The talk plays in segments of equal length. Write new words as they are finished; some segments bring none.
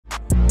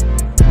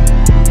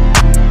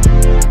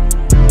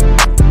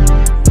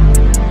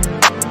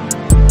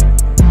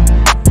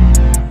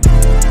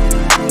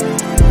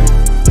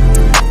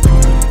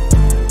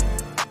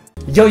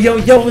Yo,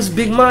 it's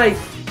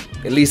BiiGMiKE.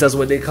 At least that's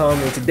what they call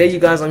me. Today, you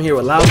guys, I'm here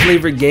with Loud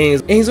Flavor Games,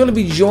 and he's going to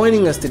be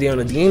joining us today on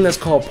a game that's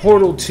called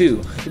Portal 2.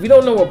 If you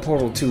don't know what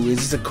Portal 2 is,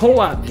 it's a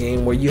co-op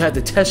game where you have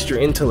to test your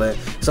intellect.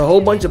 It's a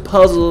whole bunch of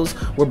puzzles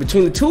where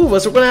between the two of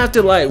us, we're going to have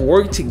to like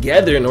work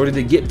together in order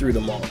to get through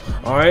them all.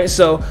 Alright,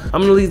 so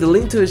I'm going to leave the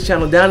link to his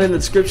channel down in the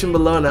description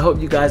below, and I hope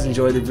you guys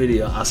enjoy the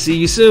video. I'll see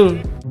you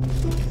soon.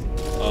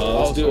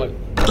 Let's do it.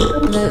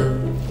 Blue.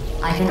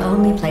 I can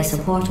only place a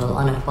portal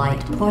on a white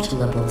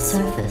portalable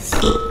surface.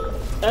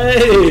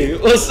 Hey,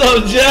 what's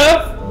up,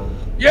 Jeff?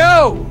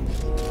 Yo!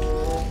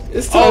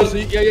 It's time. Oh, so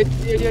yeah.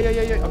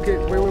 Okay,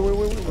 wait.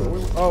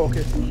 Oh,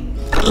 okay.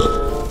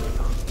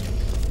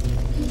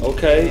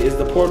 Okay, is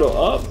the portal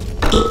up?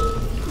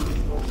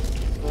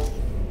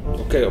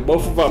 Okay,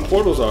 both of our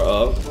portals are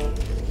up.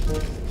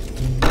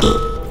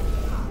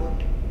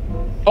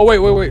 Oh,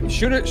 wait.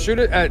 Shoot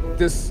it at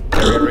this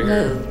area right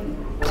here. Blue.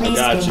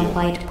 Placed on a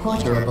white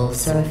portalable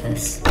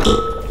surface.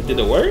 Did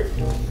it work?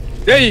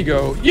 There you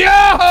go. Yo!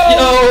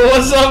 Yo,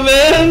 what's up,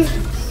 man?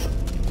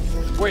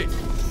 Wait.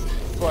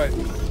 What?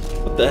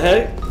 What the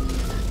heck?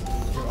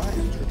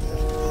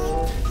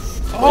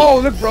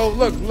 Oh, look, bro.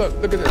 Look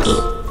at this.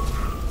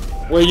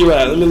 Where you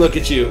at? Let me look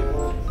at you.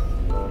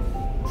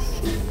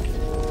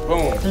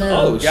 Boom. Blue.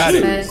 Oh, got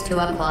it. First to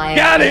acquire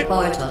Got a it.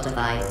 portal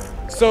device.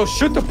 So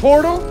shoot the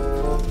portal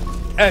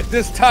at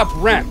this top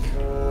ramp.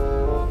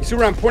 You see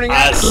where I'm pointing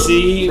at? I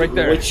see right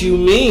there. what you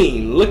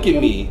mean. Look at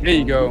me. There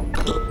you go.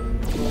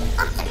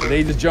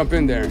 They just jump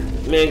in there.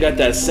 Man got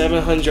that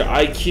 700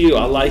 IQ.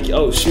 I like it.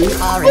 Oh, shoot.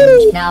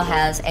 Orange now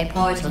has a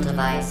portal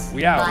device.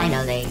 We out.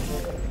 Finally.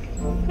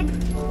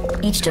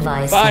 Each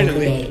device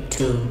Finally. can create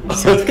two.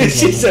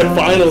 She said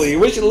finally.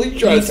 Which at least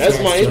try to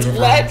test my your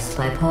intellect. device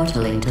by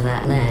portaling to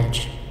that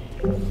ledge.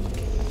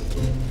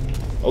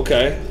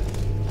 Okay.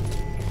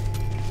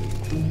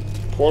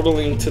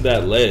 Portaling to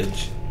that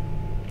ledge.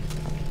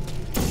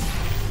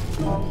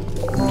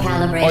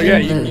 Calibrating Oh yeah,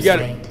 lose you got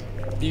rate.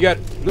 You got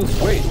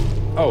lose weight.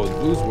 Oh,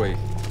 lose weight.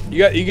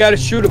 You got to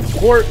shoot a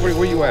port.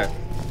 Where you at?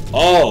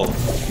 Oh.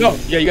 No,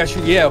 yeah, you got to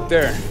shoot. Yeah, up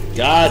there.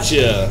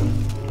 Gotcha.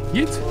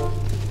 Yeet.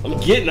 I'm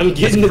getting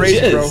That's the crazy,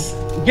 gist.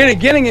 bro.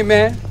 Getting it,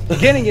 man.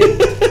 Getting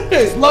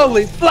it.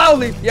 slowly.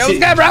 Yo, what's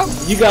that, bro?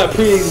 You got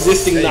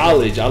pre-existing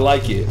knowledge. I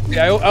like it.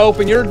 Yeah, I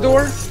open your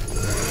door, and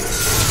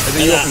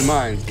then you open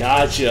mine.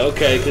 Gotcha.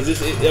 Okay, because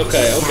it's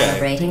okay.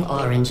 Calibrating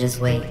orange's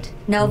weight.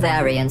 No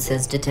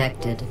variances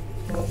detected.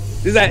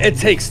 It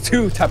takes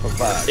two type of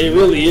vibe. It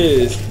really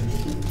is.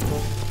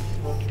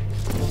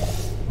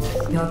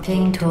 Your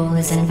ping tool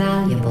is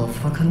invaluable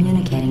for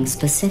communicating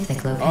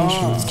specific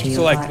locations to your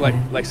So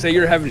partner. like say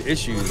you're having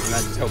issues, and I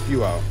just help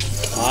you out.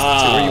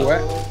 Ah. So where you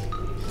at?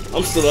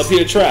 I'm still up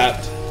here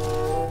trapped.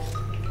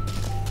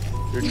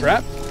 You're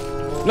trapped?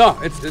 No,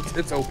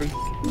 it's open.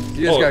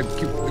 You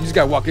just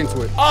gotta walk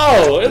into it.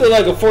 Oh, it looked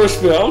like a force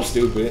field. I'm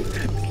stupid.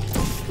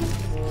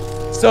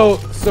 So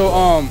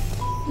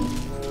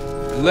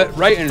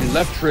right and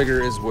left trigger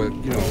is what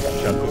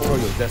shall control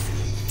your destiny.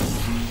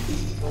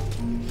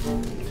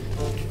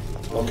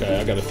 Okay,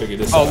 I gotta figure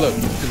this Oh out. look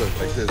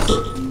like this.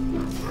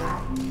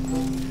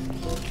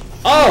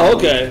 Oh,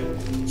 okay.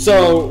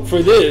 So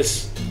for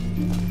this,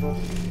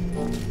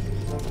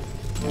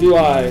 do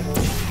I?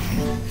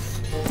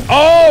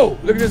 Oh,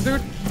 look at this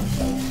dude.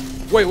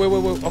 Wait.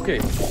 Okay.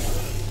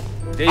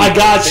 I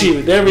got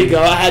you. There we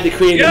go. I had to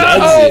create an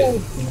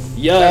exit.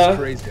 Yeah. That's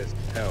crazy as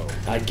hell.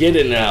 I get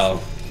it now.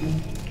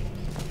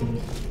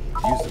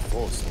 Use the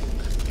force.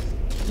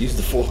 Use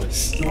the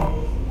force.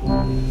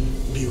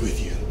 Be with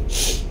you.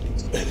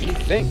 What do you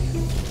think?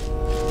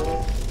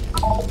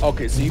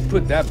 Okay, so you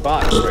put that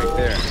box right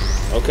there.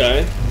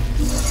 Okay.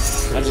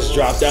 I just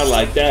dropped down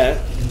like that.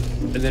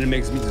 And then it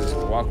makes me just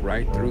walk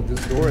right through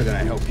this door, and then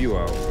I help you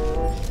out.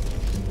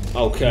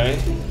 Okay.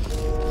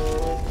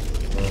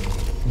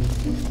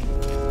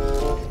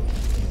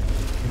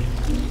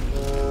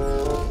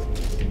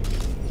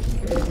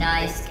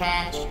 Nice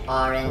catch,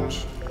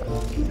 Orange.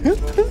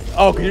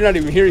 Oh, cause you're not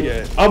even here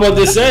yet. I'm about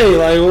to say,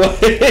 like,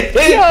 what?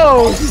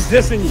 Yo, she's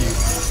dissing you.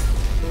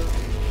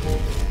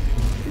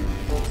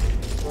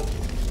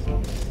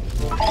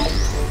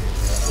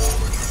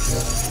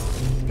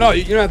 No,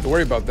 you don't have to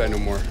worry about that no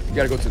more. You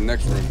gotta go to the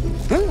next room.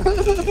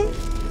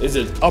 Is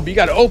it? Oh, but you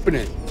gotta open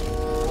it.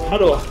 How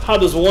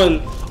does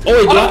one? Oh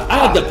wait, I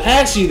have to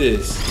pass you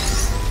this.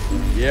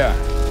 Yeah.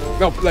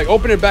 No, like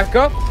open it back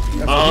up.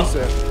 That's what he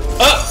said.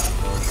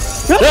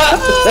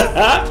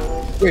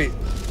 Wait,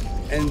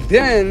 and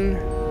then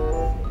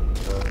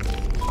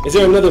Is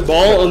there another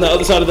ball on the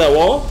other side of that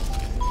wall?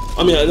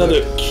 I mean,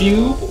 another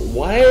cube?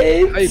 What?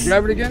 how you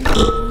grab it again?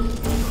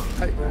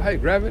 How you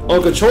grab it?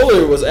 Oh,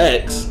 controller was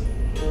X.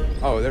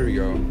 Oh, there we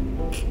go.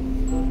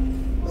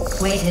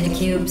 Weighted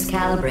cubes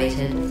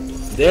calibrated.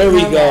 There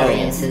we No go.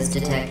 variances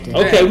detected.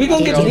 Okay, we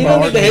gonna get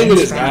the hang of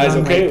this, guys.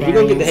 Okay, we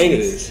gonna get the hang of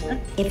this.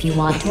 If you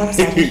want to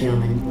upset a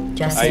human,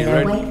 just Are see you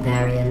their ready? weight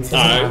variance is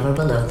Alright. above or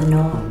below the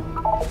norm.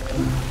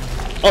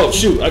 Oh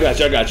shoot, I got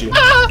you.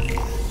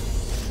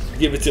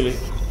 Give it to me.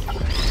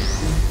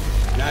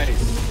 Nice.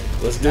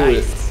 Let's do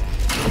it.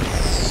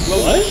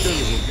 slowly. What?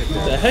 Surely we'll get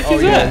there. The heck Oh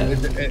is yeah,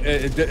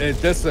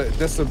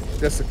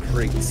 that's a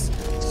crates.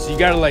 So you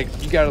gotta like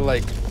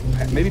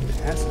maybe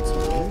pass it to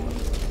me.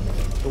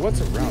 So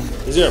what's around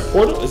there? Is there a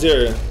portal? Is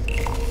there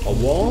a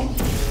wall?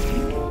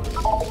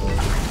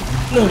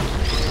 No.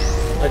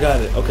 I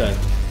got it. Okay.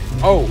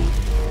 Oh,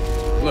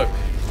 look.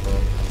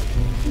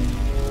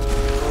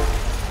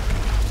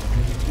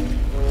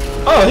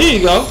 Oh, here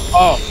you go.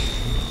 Oh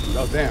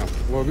damn.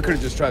 Well, we could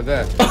have just tried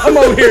that. I'm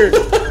over here.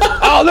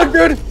 Oh, look,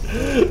 dude.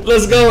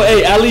 Let's go.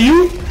 Hey,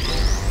 alley-oop.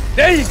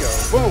 There you go.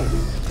 Boom.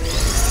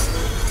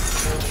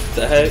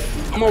 The heck?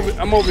 I'm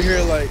over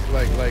here like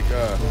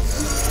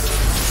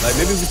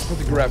maybe we're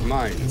supposed to grab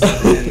mines.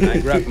 And I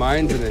grab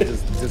mines and it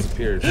just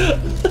disappears. I'll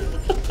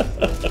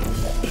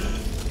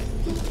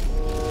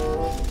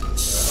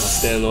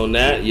stand on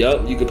that.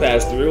 Yup, you can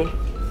pass through.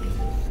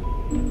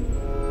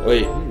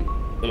 Wait,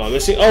 am I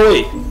missing? Oh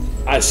wait,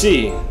 I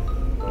see.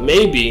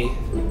 Maybe.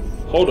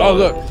 Hold on. Oh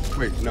look.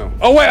 Wait, no.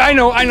 Oh wait, I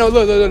know.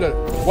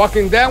 Look.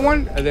 Walking that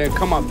one and then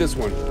come out this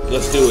one.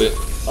 Let's do it.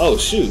 Oh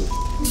shoot.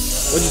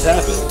 What just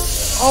happened?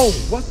 Oh,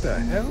 what the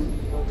hell?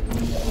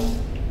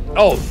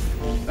 Oh,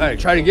 alright,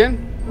 try it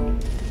again.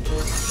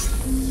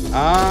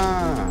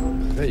 Ah,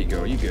 there you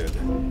go, you good.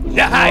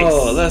 Nice!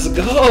 Oh, let's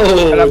go!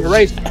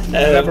 Collaboration.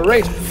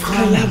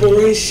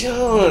 Collaboration.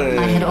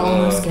 I had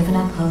almost given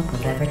up hope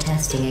of ever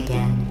testing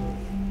again.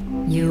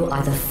 You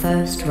are the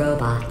first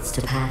robots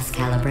to pass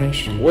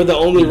calibration. We're the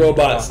only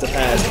robots to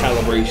pass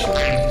calibration.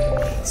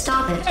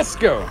 Stop it. Let's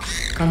go.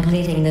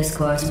 Completing this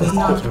course was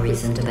not a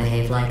reason to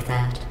behave like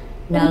that.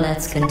 Now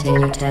let's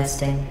continue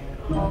testing.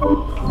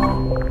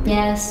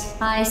 Yes,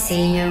 I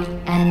see you.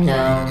 And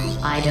no,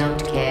 I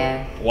don't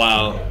care.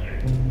 Wow.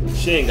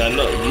 She ain't got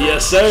no.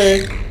 Yes,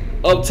 sir.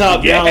 Up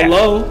top, Yeah. down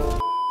low.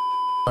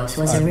 Course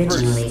was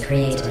originally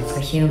created for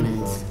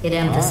humans. It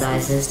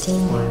emphasizes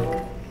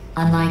teamwork.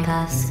 Unlike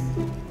us,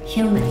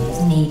 humans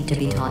need to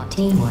be taught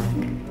teamwork.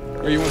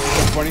 Or you want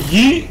something funny?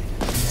 Yeet.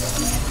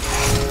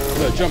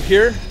 Look, jump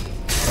here.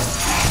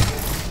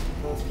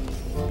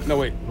 No,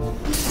 wait.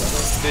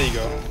 There you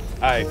go.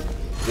 Alright.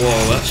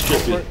 Whoa, that's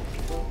trippy.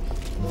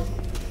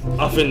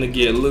 I'm finna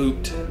get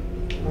looped.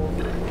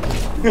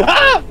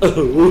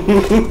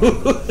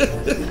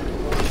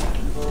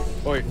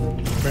 Wait,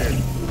 man.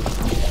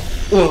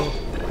 Whoa.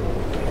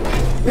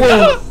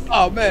 Whoa.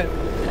 Oh, man.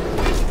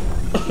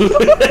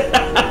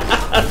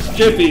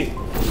 Trippy.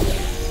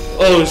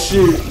 Oh,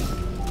 shoot.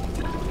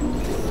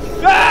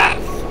 Ah!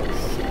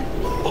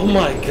 Oh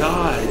my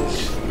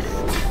gosh.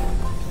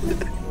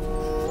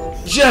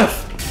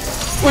 Jeff!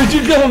 Where'd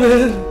you go,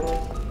 man?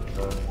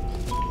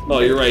 Oh,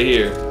 you're right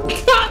here.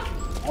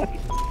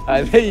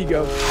 There you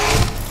go.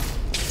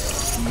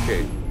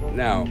 Okay,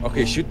 now,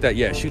 okay, shoot that,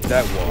 yeah, shoot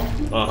that wall.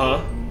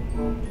 Uh-huh.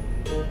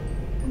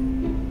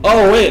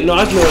 Oh, wait, no,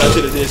 I know what I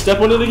should have did. Step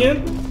on it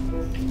again?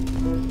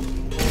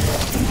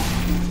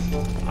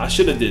 I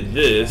should have did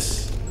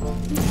this.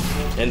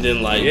 And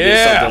then, like, did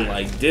something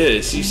like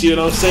this. You see what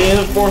I'm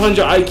saying?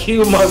 400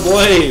 IQ, my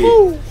boy.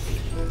 Woo!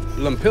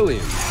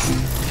 Lumpillion.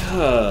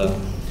 Yeah.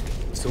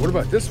 So what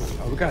about this one?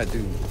 Oh, we gotta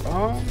do,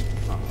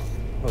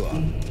 hold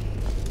on.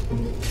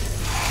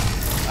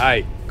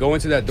 Alright, go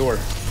into that door.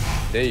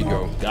 There you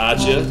go.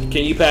 Gotcha.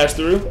 Can you pass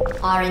through?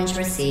 Orange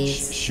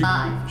receives Shoot.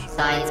 5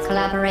 science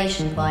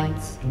collaboration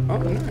points. Oh,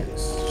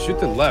 nice. Shoot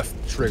the left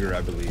trigger,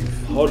 I believe.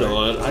 Hold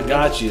on, I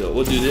got you.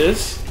 We'll do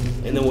this,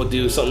 and then we'll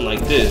do something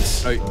like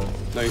this. No, you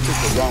took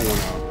the wrong one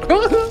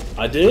out.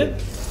 I did?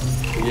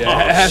 Yeah, Oh,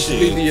 it has to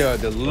shoot. be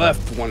the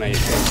left one, I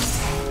think.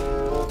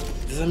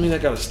 Does that mean I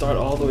gotta start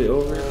all the way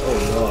over?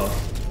 Oh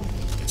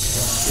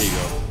There you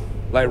go.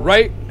 Like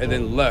right and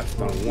then left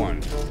on one.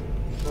 no.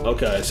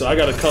 Okay, so I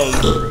gotta come.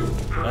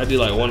 I do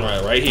like one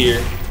right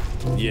here,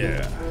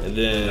 Yeah. and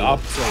then The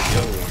opposite of the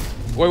other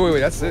one. Wait,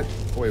 that's it.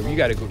 Wait, you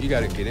gotta go. You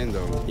gotta get in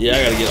though. yeah,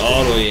 I gotta get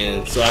all the way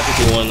in. So I can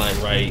do one like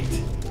right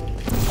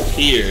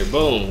here.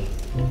 Boom.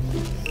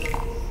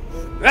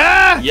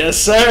 Ah! Yes,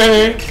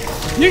 sir.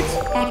 Yeet.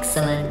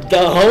 Excellent. The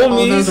Although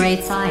homies.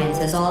 great science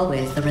is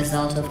always the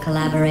result of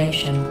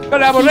collaboration.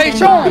 Collaboration!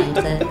 Keep in mind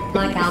that,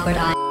 like Albert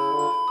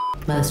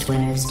Einstein, most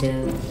winners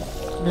do.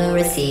 Blue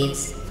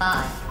receives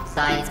 5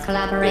 science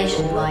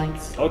collaboration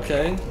points.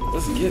 Okay,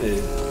 let's get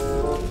it.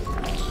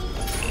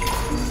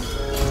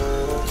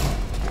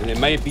 And it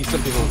might be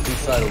something on the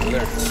inside over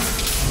there.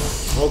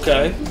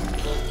 Okay.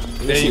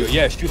 There you go.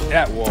 Yeah, shoot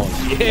that wall.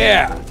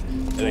 Yeah.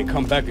 And then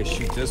come back and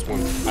shoot this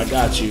one. I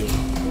got you.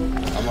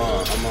 I'm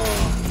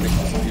make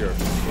this here.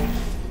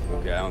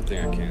 Okay, I don't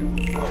think I can.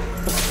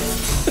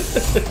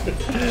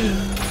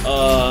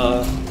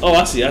 Oh,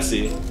 I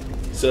see.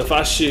 So if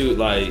I shoot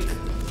like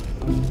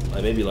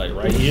maybe like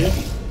right here.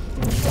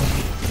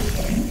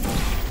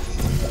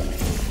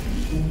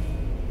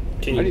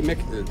 Can How do you you make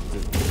the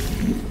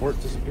port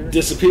disappear?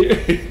 disappear?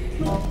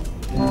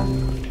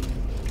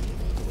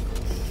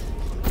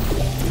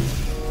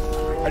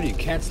 How do you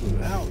cancel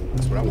it out?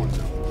 That's what I want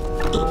to know.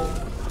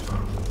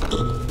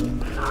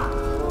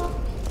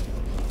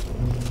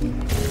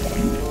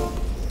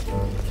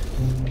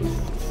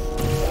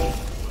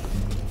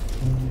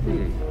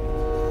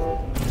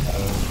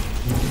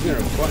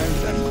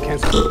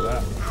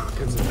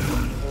 because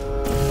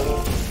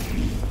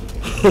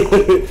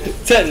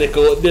of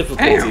technical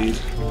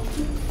difficulties.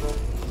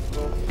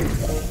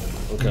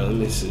 Okay, let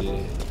me see.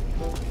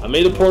 I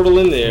made a portal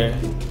in there.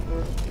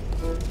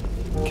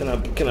 Can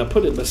I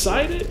put it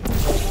beside it?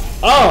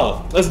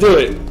 Oh, let's do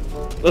it.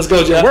 Let's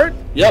go, Jeff. Work?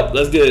 Yep,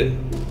 let's do it.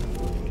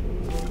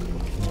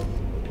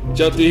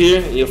 Jump through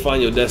here and you'll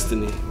find your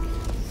destiny.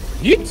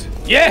 Yeet.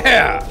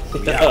 Yeah.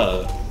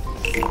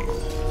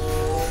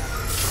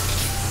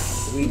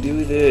 We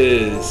do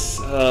this.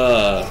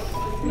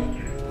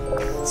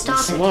 Stop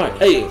Smart.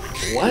 it. Hey,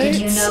 what? Did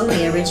you know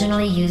we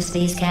originally used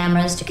these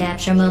cameras to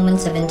capture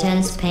moments of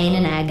intense pain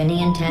and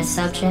agony in test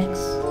subjects?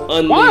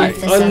 Why?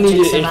 If the subjects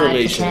Unneeded survived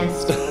the information.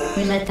 test,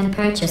 we let them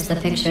purchase the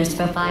pictures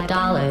for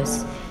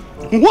 $5.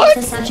 What?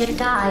 If the subject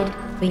died,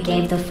 we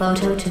gave the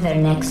photo to their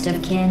next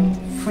of kin,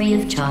 free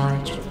of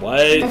charge.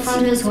 What? The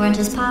photos weren't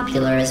as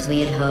popular as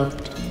we had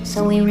hoped,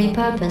 so we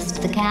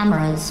repurposed the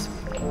cameras.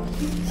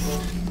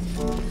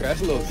 Okay,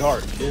 that's a little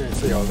dark. You didn't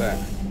say all that.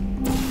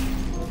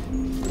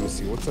 Let me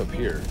see what's up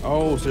here.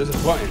 Oh, so there's a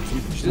button. So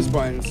you push this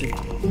button and see.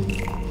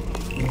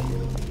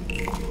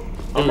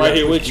 I'm right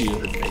here with you.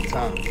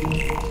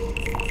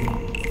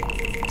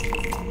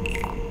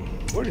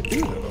 What did it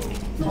do though?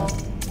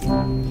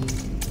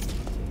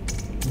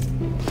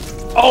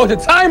 Oh, it's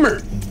a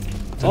timer!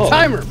 It's a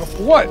timer! But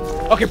for what?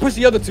 Okay, push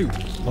the other two.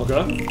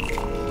 Okay.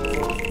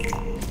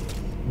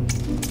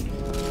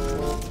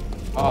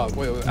 Oh,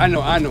 wait. I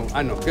know.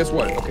 Guess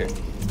what?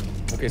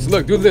 Okay, so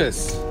look, do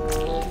this.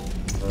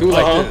 Do it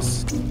like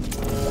this.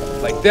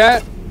 Like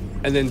that,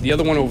 and then the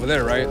other one over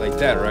there, right? Like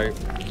that, right?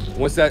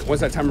 Once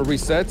that timer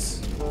resets,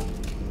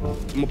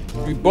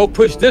 we both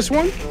push this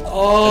one,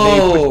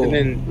 and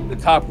then the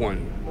top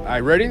one. All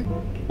right, ready?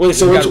 Wait,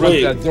 so run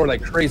through that door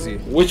like crazy.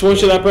 Which one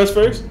should I press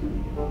first?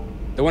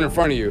 The one in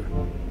front of you.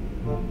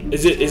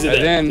 Is it it's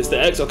the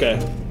X? Okay.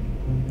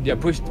 Yeah,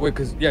 push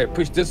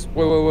this.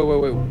 Wait.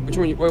 Which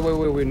one?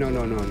 Wait. No.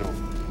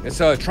 It's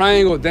a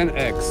triangle, then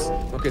X.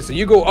 Okay, so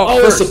you go up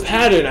first. It's a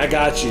pattern. I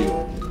got you.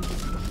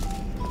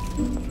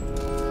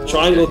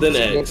 Triangle, then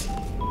X.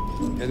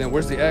 And then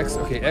where's the X?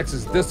 Okay, X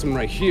is this one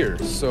right here.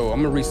 So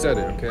I'm gonna reset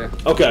it, okay?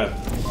 Okay.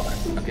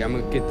 Okay, I'm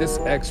gonna get this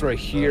X right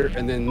here,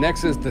 and then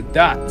next is the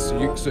dot.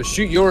 So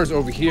shoot yours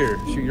over here.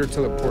 Shoot your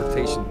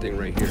teleportation thing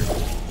right here.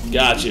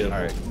 Gotcha.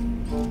 All right.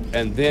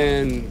 And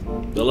then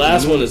the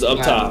last one is up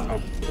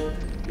top.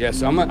 Yeah,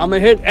 so I'm gonna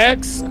hit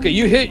X. Okay,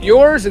 you hit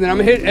yours, and then I'm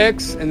gonna hit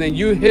X, and then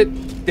you hit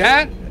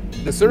that,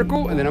 the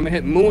circle, and then I'm gonna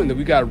hit moon, and then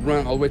we gotta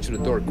run all the way to the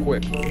door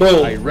quick.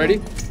 Boom. Are you ready?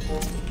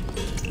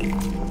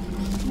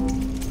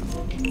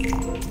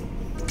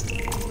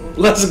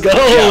 Let's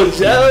go,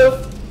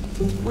 Jeff.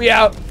 We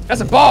out.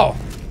 That's a ball.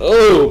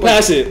 Oh,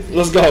 pass it.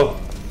 Let's go.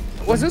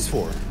 What's this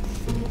for?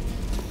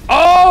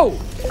 Oh!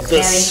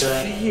 Very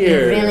good.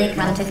 You really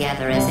come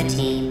together as a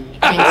team.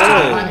 Thanks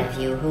to one of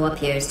you who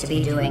appears to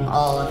be doing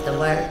all of the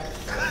work.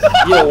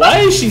 Yo, why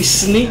is she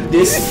sneak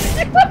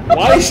dissing?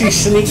 Why is she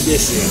sneak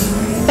dissing?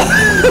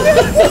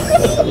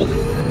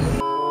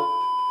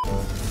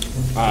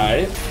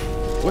 Alright.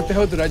 What the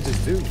hell did I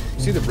just do?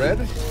 See the red?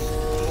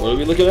 What are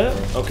we looking at?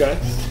 Okay.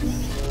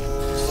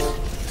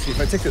 See, if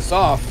I take this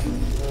off.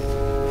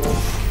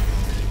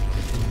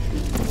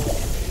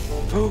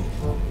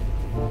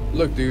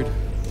 Look, dude.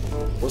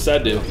 What's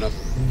that do? Nothing.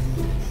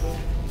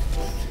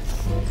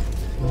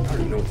 I don't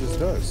even know what this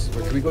does.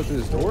 Wait, can we go through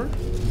this door?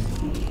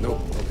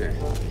 Nope. Okay.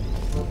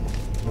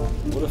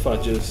 What if I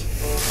just...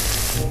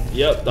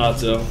 Yep, thought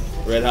so.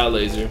 Red hot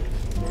laser.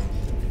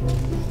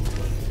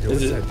 Yo, what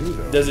does that do,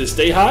 though? Does it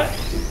stay hot?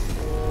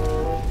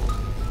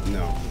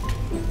 No.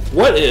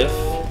 What if...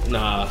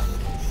 Nah.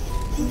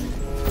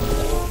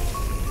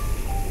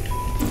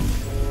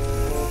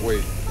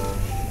 Wait.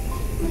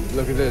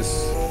 Look at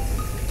this.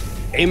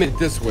 Aim it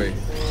this way.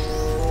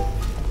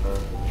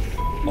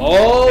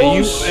 Oh, and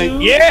you,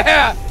 shoot.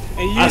 yeah!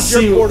 And use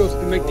your portals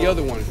to make the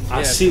other one.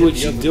 I see what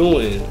you're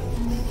doing.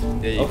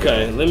 There you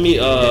okay, go. Let me,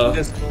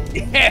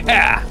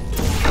 Yeah!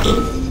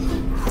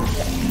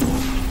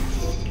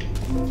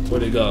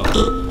 Where'd it go?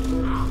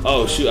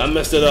 Oh, shoot, I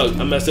messed it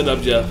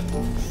up. Jeff.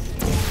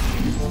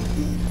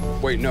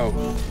 Wait, no.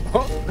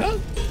 Huh?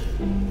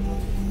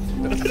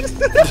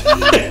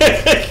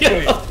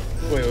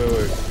 Wait.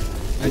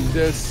 Like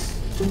this.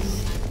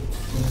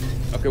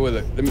 Okay, wait,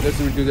 look. Let's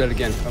do that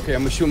again. Okay,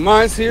 I'm gonna shoot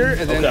mine's here,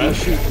 and then I'm gonna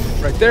shoot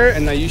right there,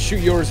 and now you shoot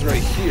yours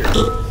right here.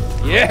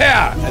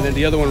 Yeah! And then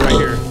the other one right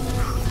here.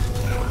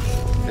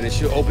 And then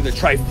she'll open the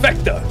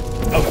trifecta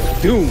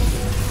of doom.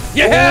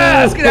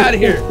 Yeah! Let's get out of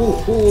here.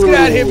 Let's get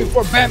out of here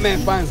before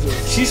Batman finds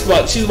us. She's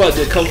about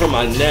to come from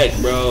my neck,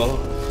 bro.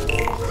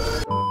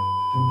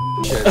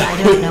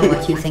 I don't know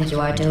what you think you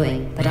are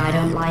doing, but I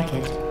don't like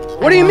it.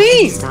 What do you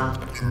mean? Stop.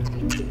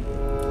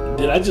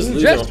 Did I just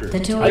lose gesture? The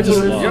two of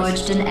you have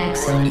forged an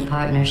excellent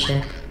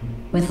partnership,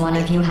 with one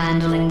of you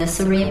handling the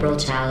cerebral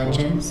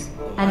challenges,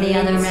 and the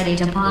other ready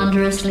to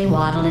ponderously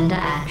waddle into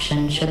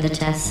action should the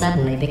test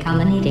suddenly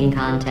become an eating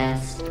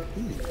contest.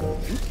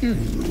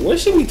 What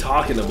should we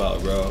talking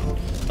about, bro?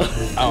 I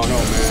don't know,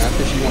 man. I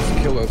think she wants to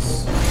kill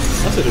us.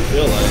 That's what it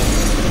feel like.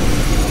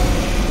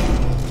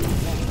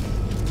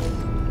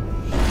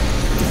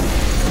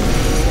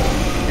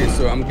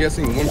 I'm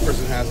guessing one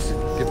person has to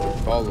get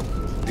the ball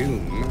of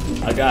doom.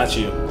 I got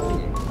you.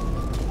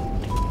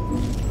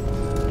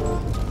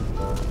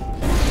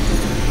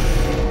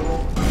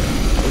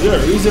 Is there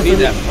a reason Need for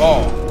that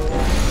ball?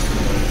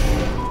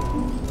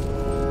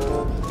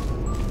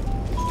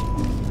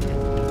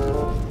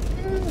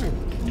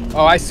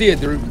 Oh, I see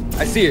it, dude.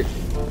 I see it.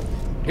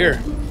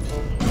 Here.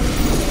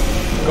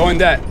 Go in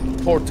that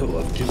portal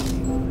of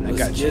doom. I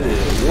got you. Get it.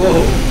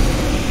 Whoa.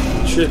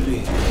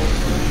 Trippy.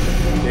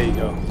 There you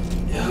go.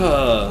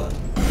 Yeah.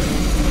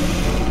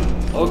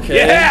 Okay.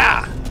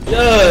 Yeah!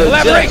 Yeah.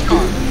 Collaborate.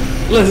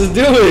 Let's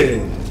do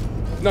it.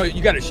 No,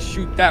 you gotta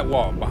shoot that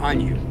wall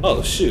behind you.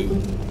 Oh, shoot.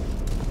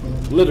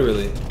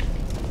 Literally.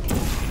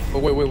 Oh,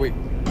 wait.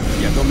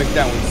 Yeah, don't make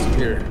that one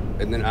disappear.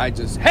 And then I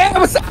just... Hey,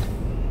 what's up?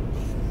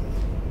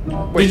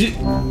 Wait.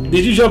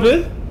 Did you jump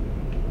in?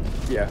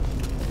 Yeah.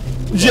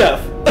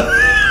 Jeff.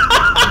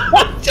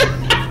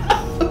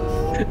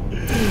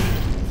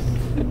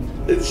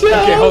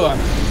 Jeff. Okay, hold on.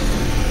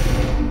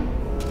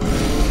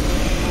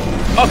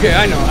 Okay,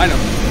 I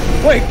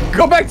know. Wait,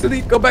 go back to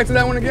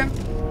that one again.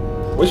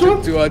 Which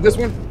one? To this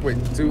one. Wait,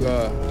 to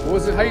what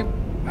was it?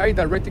 How you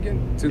direct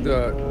again? To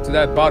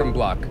that bottom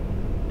block.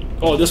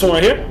 Oh, this one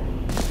right here?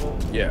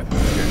 Yeah.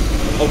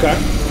 Okay.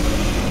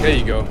 There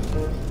you go.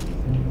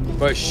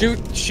 But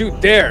shoot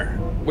there.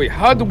 Wait,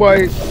 how do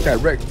I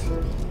direct?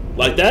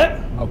 Like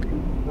that? Okay.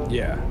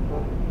 Yeah.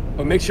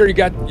 But make sure you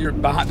got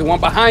the one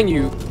behind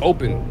you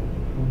open,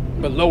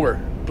 but lower.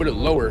 Put it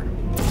lower.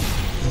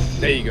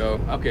 There you go.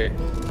 Okay.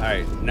 All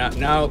right.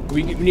 Now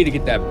we need to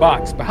get that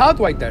box. But how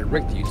do I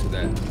direct you to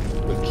that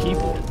the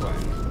keyboard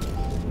button?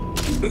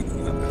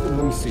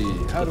 Let me see.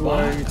 How do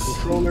I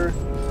controller?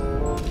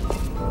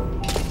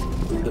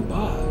 The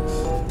box.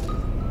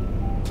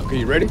 Okay,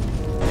 you ready?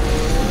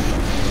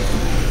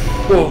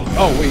 Whoa.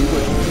 Oh wait.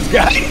 This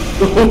guy.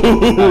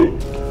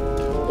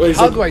 Wait,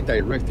 how do I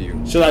direct you?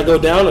 Should I go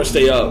down or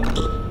stay up?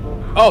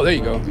 Oh, there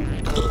you go.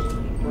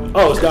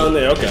 Oh, it's down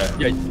there. Okay.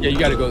 Yeah, you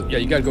gotta go. Yeah,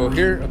 you gotta go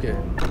here. Okay,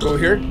 go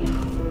here.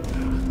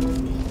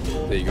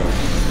 There you go.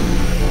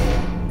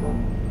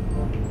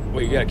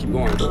 Wait, you gotta keep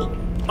going.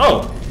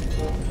 Oh.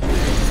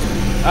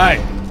 All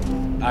right.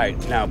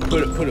 Now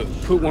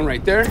put one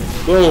right there.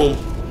 Boom.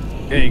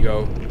 There you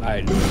go. All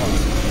right. Hold on.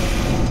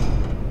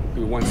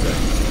 Give me 1 sec.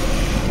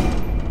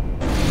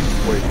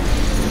 Wait.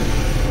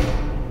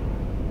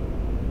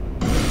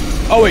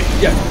 Oh wait.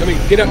 Yeah. Let me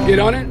get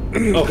on it.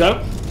 Okay.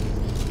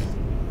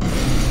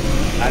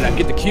 And now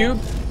get the cube.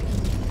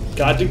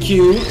 Got the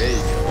cube. There you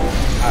go.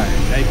 All right.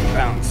 Now you can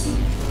bounce.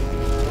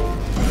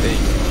 There you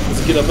go.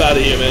 Let's get up out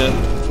of here, man.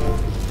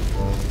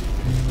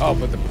 Oh,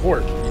 but the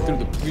port.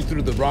 You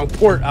threw the wrong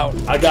port out.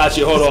 I got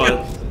you. Hold on.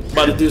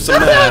 About to do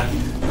some math.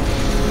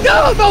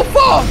 No, don't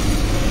fall!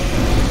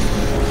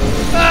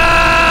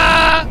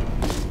 Ah!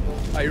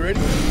 Are you ready?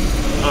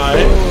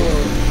 Alright. Oh,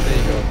 there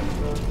you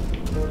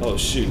go. Oh,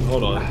 shoot.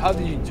 Hold on. How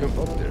do you jump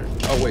up there?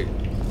 Oh, wait.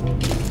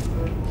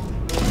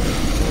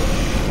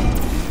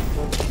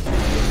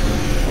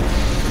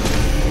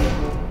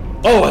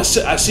 Oh, I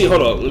see.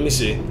 Hold on. Let me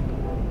see.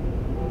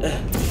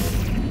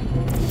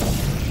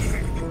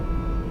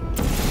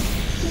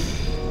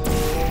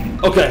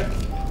 Okay.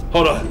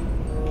 Hold on.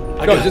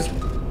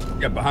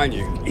 Yeah, behind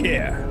you.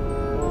 Yeah.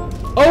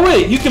 Oh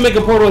wait, you can make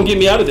a portal and get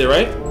me out of there,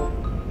 right?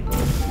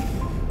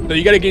 So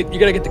you gotta get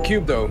the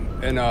cube though,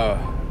 and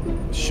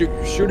shoot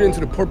it into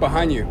the port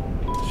behind you.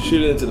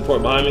 Shoot it into the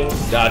port behind me.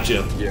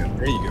 Gotcha. Yeah,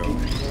 there you go.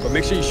 But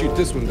make sure you shoot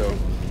this one though.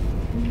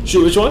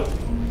 Shoot which one?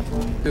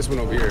 This one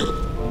over here.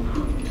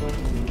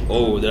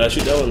 Oh, did I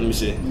shoot that one? Let me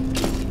see.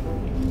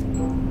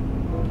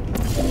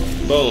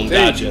 Boom.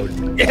 There Gotcha. you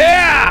go.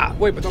 Yeah.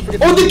 Wait, but don't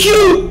forget. Oh, the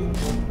cube.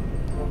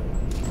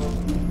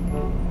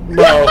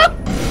 Bro.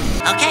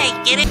 Okay,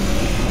 get it?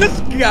 This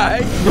guy.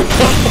 You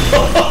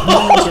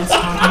just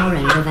taught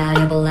Orange a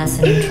valuable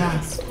lesson in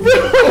trust. For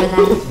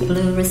that,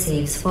 Blue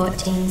receives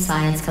 14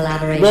 science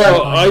collaboration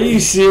Bro, points. are you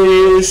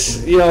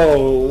serious?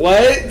 Yo,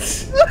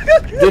 what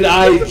did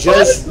I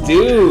just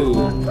do?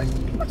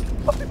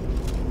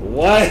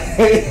 What?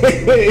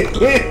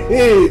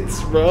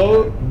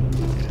 Bro?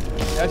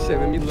 That shit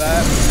made me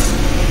laugh.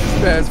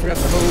 Spaz forgot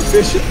the whole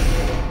vision.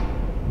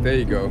 There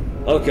you go.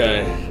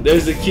 Okay,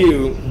 there's the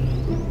cube.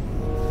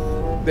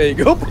 There you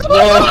go.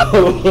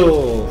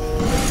 No,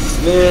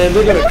 man,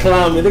 they're gonna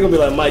clown me. They're gonna be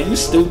like, Mike, you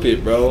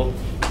stupid, bro.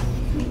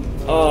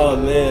 Oh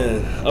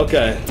man.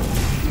 Okay.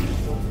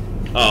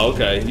 Oh,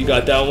 okay. You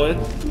got that one.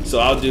 So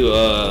I'll do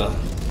Oh,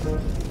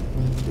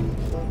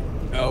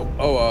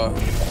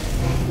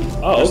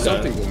 Oh, there's okay.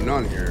 something going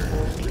on here.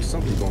 There's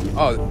something going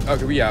on. Oh,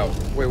 okay, we out.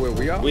 Wait,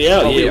 we out? We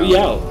out. Oh, Yeah, we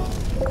out.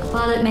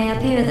 While it may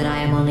appear that I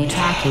am only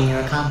tracking your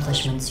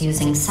accomplishments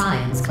using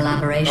science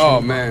collaboration, Oh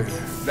man,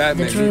 that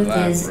the made me truth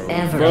laugh, is bro.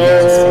 every Bro,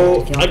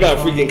 aspect of your I got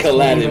freaking performance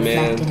collided, may be man.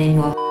 reflected in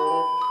your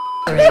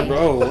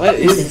Bro, what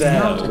This is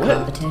that? not a What?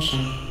 competition.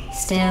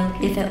 Still,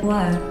 if it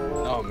were,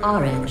 Oh man.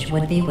 Orange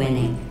would be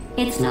winning.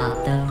 It's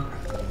not though.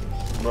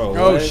 Bro,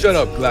 Oh, what? shut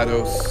up,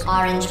 GLaDOS.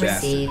 Orange Bastard.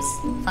 receives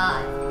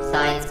 5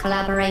 science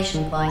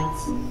collaboration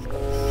points.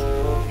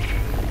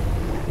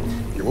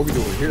 Okay, what we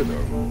doing here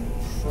though?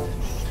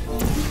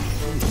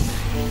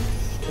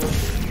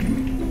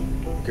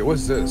 Okay,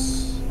 what's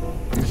this?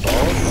 These balls?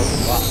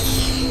 Oh,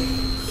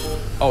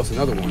 wow. Oh, it's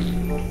another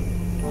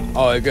one.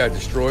 Oh, it got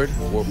destroyed.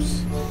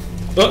 Whoops.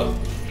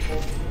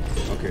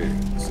 Okay,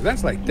 so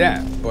that's like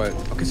that, but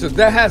okay, so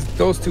that has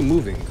those two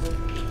moving.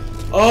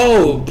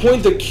 Oh,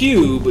 point the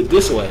cube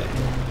this way.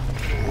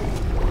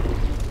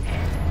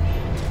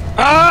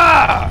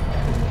 Ah!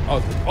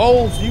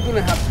 Oh, so you're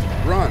gonna have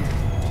to run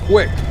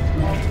quick.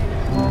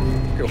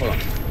 Okay, hold on.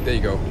 There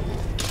you go.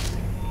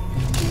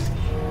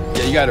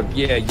 Yeah, you gotta.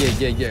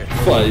 Yeah.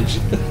 Fudge.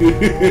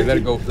 Okay, let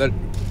it go. Let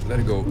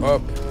it go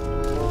up.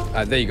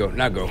 There you go.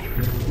 Now go.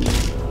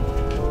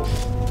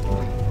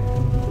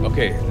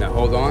 Okay, now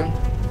hold on.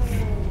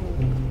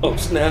 Oh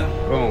snap!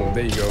 Boom.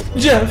 There you go.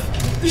 Jeff.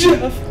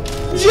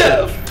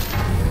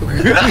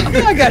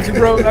 I got you,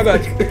 bro. I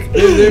got you.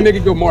 Then make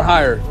it go more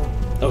higher.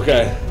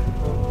 Okay.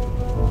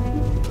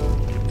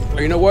 Oh,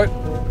 you know what?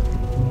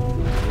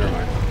 Never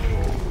mind.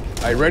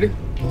 Are you ready?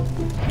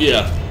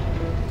 Yeah.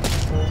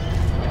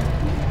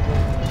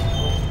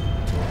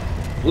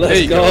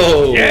 Let's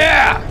go.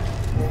 Yeah.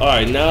 All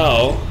right,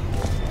 now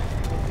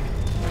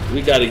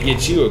we got to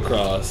get you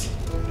across.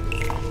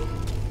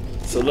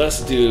 So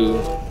let's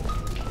do.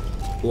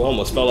 Ooh,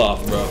 almost fell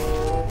off, bro.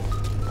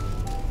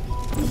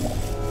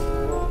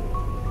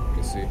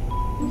 Let's see.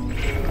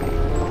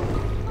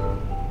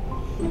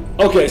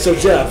 Okay, so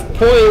Jeff,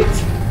 point.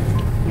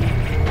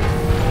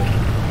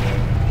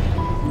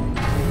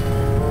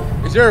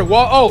 Is there a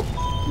wall? Oh,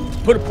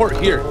 put a port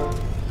here.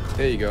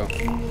 There you go.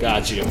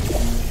 Got you.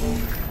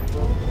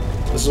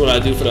 This is what I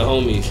do for the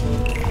homies.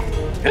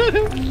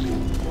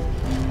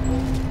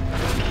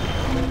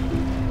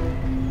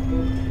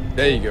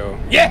 There you go.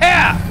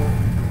 Yeah!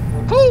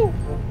 Woo!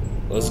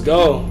 Let's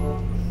go.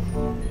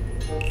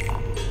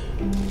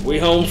 We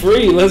home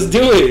free. Let's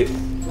do it.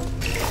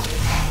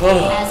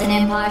 As an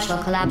impartial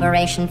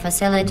collaboration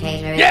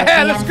facilitator, Yeah,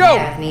 it would be let's go.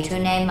 unfair of me to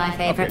name my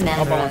favorite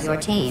member of your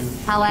team.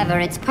 However,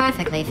 it's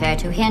perfectly fair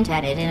to hint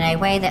at it in a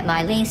way that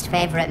my least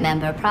favorite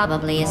member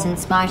probably isn't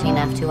smart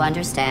enough to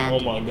understand. Oh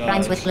my God.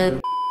 Rhymes with glue.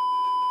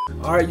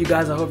 Alright, you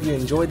guys, I hope you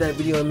enjoyed that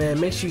video, and man,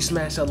 make sure you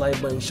smash that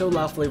like button, show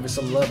Loud Flavor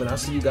some love, and I'll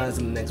see you guys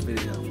in the next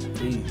video.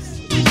 Peace.